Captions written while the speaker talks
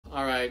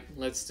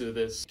let's do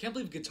this. Can't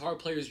believe guitar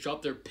players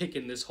drop their pick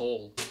in this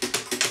hole.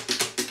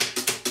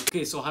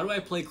 Okay, so how do I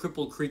play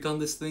Cripple Creek on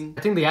this thing?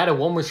 I think they added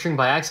one more string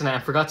by accident. I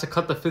forgot to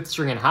cut the 5th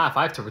string in half.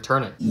 I have to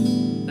return it.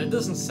 That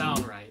doesn't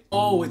sound right.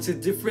 Oh, it's a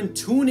different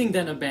tuning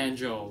than a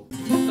banjo.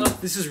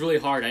 This is really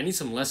hard. I need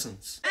some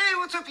lessons. Hey,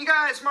 what's up you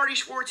guys? Marty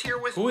Schwartz here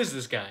with... Who is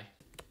this guy?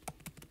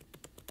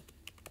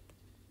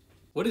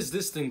 What is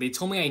this thing? They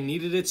told me I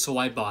needed it, so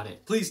I bought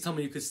it. Please tell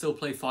me you could still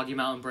play Foggy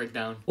Mountain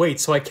Breakdown. Wait,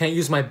 so I can't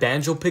use my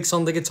banjo picks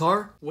on the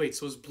guitar? Wait,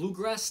 so is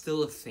bluegrass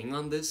still a thing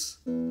on this?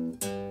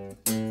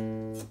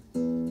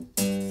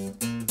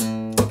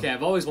 Okay,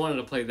 I've always wanted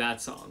to play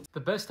that song. The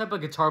best type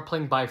of guitar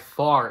playing by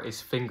far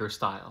is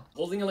fingerstyle.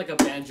 Holding it like a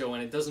banjo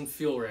and it doesn't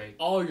feel right.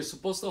 Oh, you're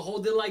supposed to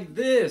hold it like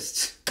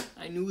this.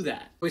 I knew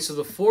that. Wait, so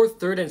the 4th,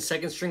 3rd, and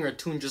 2nd string are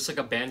tuned just like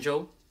a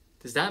banjo?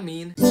 Does that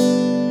mean?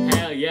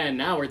 Hell yeah,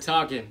 now we're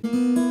talking.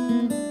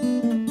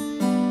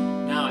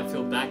 Now I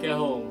feel back at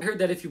home. I heard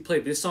that if you play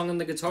this song on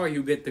the guitar,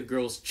 you get the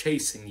girls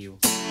chasing you.